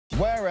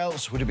Where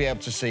else would you be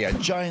able to see a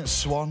giant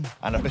swan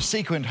and a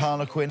sequined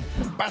harlequin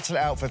battle it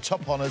out for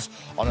top honours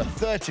on a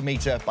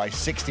 30-metre by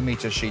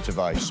 60-metre sheet of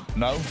ice?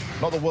 No,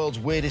 not the world's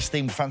weirdest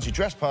themed fancy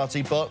dress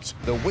party, but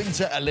the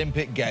Winter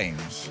Olympic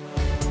Games.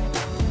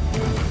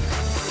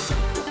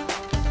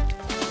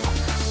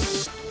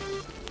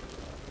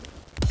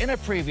 In a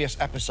previous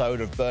episode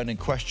of Burning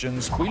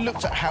Questions, we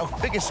looked at how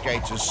figure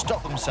skaters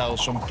stop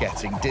themselves from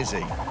getting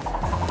dizzy.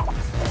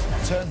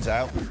 Turns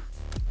out,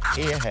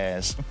 ear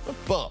hairs.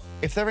 But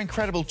if their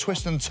incredible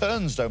twists and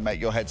turns don't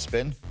make your head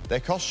spin, their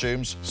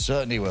costumes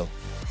certainly will.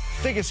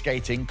 Figure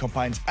skating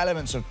combines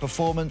elements of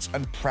performance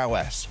and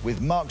prowess, with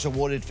marks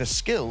awarded for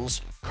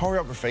skills,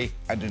 choreography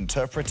and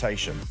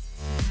interpretation.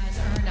 Has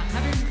earned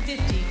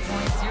 150.06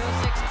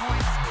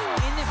 points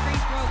in the free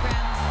program,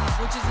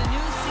 which is a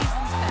new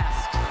season's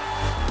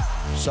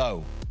best.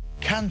 So,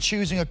 can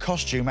choosing a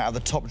costume out of the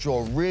top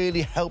drawer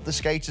really help the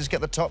skaters get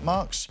the top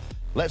marks?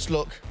 Let's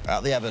look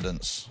at the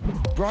evidence.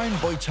 Brian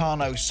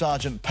Boitano's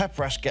Sergeant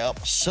Pepper-esque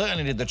get-up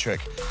certainly did the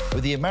trick,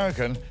 with the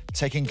American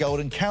taking gold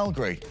in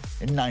Calgary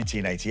in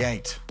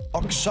 1988.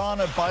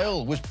 Oksana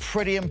Bayul was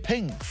pretty in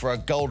pink for a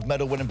gold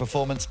medal-winning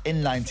performance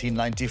in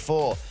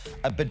 1994,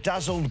 a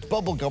bedazzled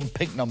bubblegum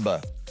pink number,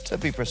 to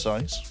be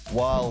precise.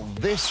 While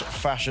this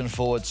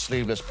fashion-forward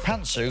sleeveless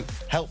pantsuit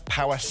helped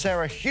power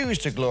Sarah Hughes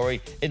to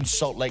glory in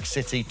Salt Lake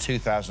City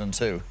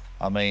 2002.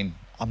 I mean,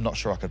 I'm not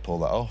sure I could pull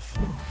that off.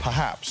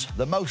 Perhaps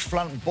the most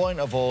flamboyant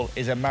of all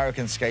is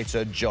American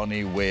skater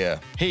Johnny Weir.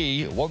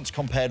 He once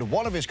compared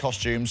one of his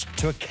costumes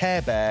to a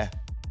Care Bear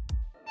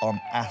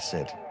on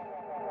acid.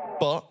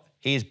 But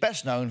he is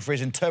best known for his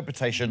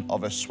interpretation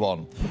of a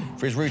swan,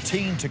 for his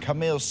routine to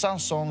Camille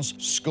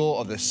Saint-Saëns's score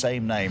of the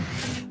same name.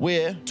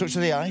 Weir took to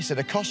the ice in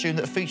a costume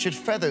that featured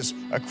feathers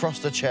across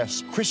the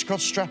chest,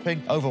 crisscross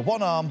strapping over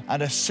one arm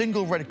and a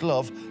single red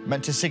glove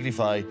meant to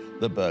signify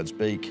the bird's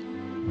beak.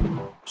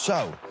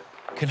 So,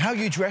 can how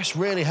you dress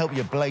really help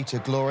you blade to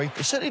glory?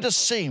 It certainly does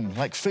seem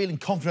like feeling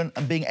confident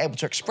and being able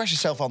to express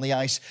yourself on the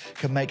ice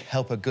can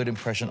help a good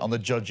impression on the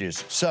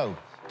judges. So,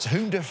 to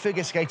whom do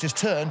figure skaters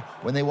turn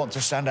when they want to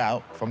stand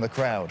out from the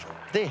crowd?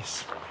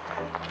 This,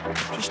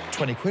 just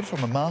 20 quid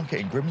from a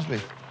market in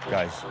Grimsby.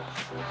 Guys,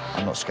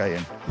 I'm not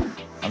skating,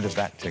 I'm just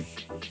acting.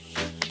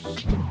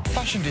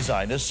 Fashion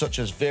designers such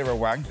as Vera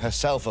Wang,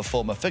 herself a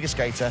former figure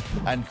skater,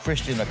 and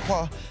Christian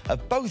Lacroix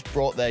have both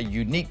brought their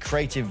unique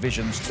creative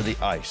visions to the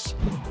ice.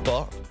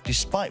 But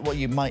despite what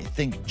you might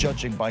think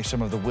judging by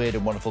some of the weird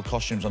and wonderful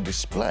costumes on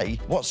display,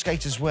 what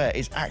skaters wear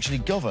is actually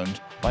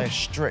governed by a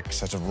strict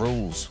set of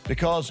rules.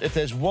 Because if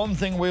there's one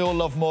thing we all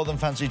love more than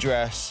fancy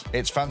dress,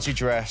 it's fancy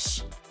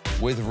dress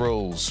with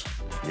rules.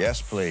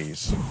 Yes,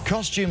 please.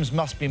 Costumes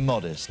must be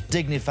modest,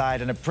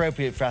 dignified and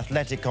appropriate for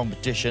athletic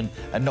competition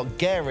and not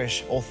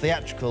garish or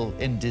theatrical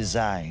in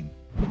design.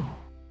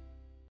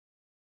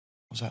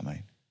 What's that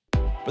mean?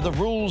 But the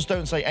rules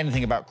don't say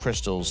anything about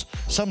crystals.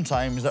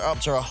 Sometimes there are up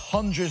to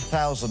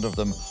 100,000 of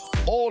them,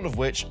 all of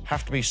which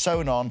have to be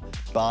sewn on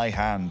by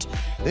hand.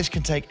 This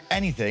can take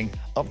anything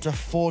up to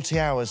 40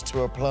 hours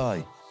to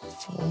apply.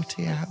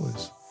 40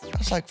 hours?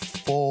 That's like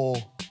 4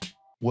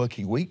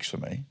 working weeks for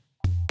me.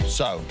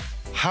 So,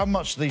 how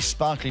much do these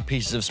sparkly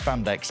pieces of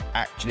spandex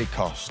actually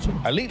cost?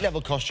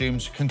 Elite-level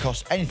costumes can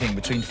cost anything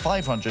between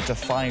 $500 to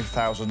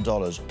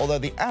 $5,000, although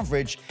the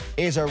average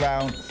is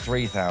around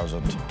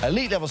 $3,000.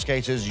 Elite-level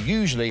skaters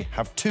usually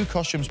have 2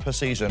 costumes per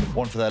season,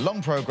 one for their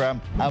long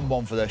program and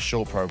one for their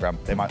short program.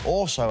 They might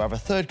also have a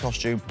third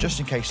costume just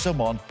in case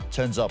someone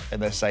turns up in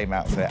their same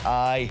outfit.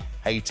 I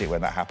hate it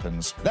when that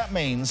happens. That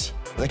means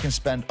they can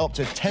spend up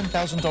to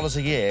 $10,000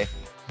 a year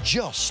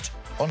just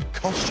on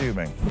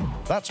costuming.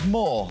 That's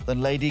more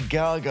than Lady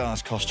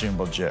Gaga's costume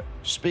budget.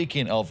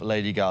 Speaking of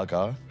Lady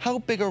Gaga, how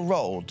big a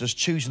role does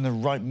choosing the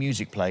right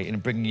music play in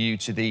bringing you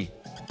to the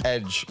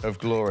edge of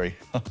glory?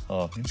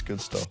 Oh, it's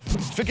good stuff.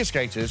 Figure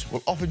skaters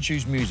will often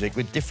choose music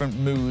with different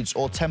moods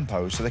or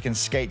tempos so they can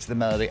skate to the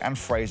melody and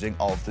phrasing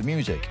of the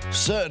music.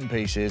 Certain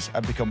pieces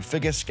have become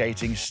figure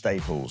skating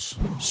staples.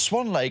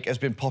 Swan Lake has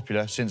been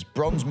popular since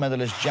bronze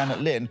medalist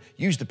Janet Lynn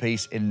used the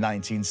piece in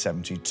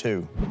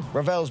 1972.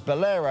 Ravel's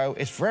Bolero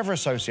is forever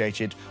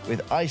associated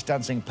with ice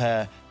dancing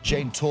pair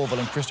Jane Torval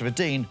and Christopher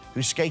Dean,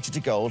 who skated to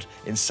gold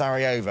in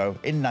Sarajevo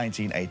in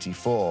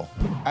 1984.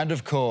 And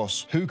of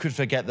course, who could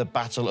forget the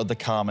Battle of the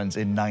Carmens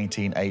in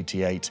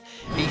 1988?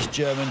 East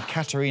German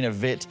Katharina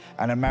Witt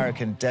and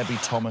American Debbie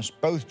Thomas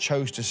both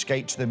chose to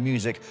skate to the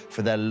music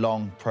for their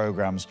long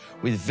programs,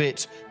 with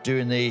Witt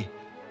doing the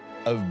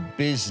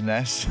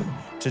business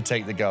to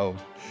take the gold.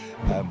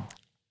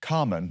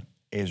 Carmen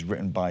is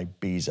written by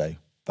Bizet.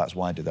 That's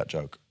why I did that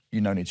joke. You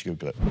no need to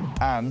Google it.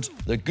 And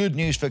the good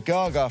news for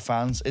Gaga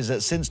fans is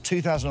that since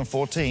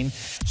 2014,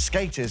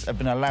 skaters have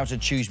been allowed to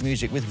choose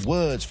music with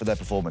words for their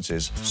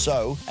performances.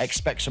 So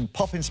expect some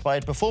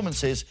pop-inspired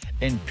performances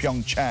in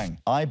Pyeongchang.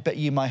 I bet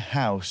you my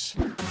house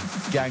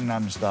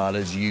Gangnam Style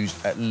is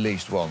used at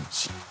least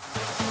once.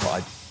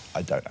 But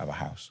I don't have a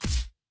house.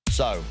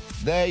 So,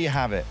 there you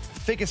have it.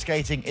 Figure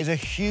skating is a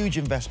huge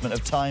investment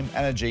of time,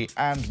 energy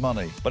and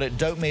money. But it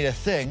don't mean a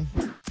thing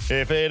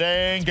if it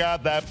ain't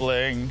got that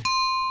bling.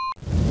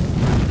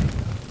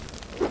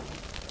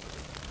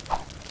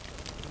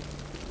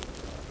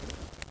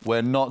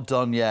 We're not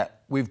done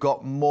yet. We've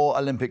got more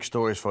Olympic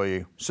stories for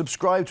you.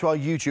 Subscribe to our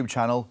YouTube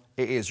channel.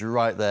 It is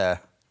right there.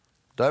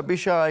 Don't be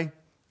shy.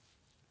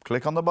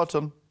 Click on the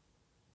button.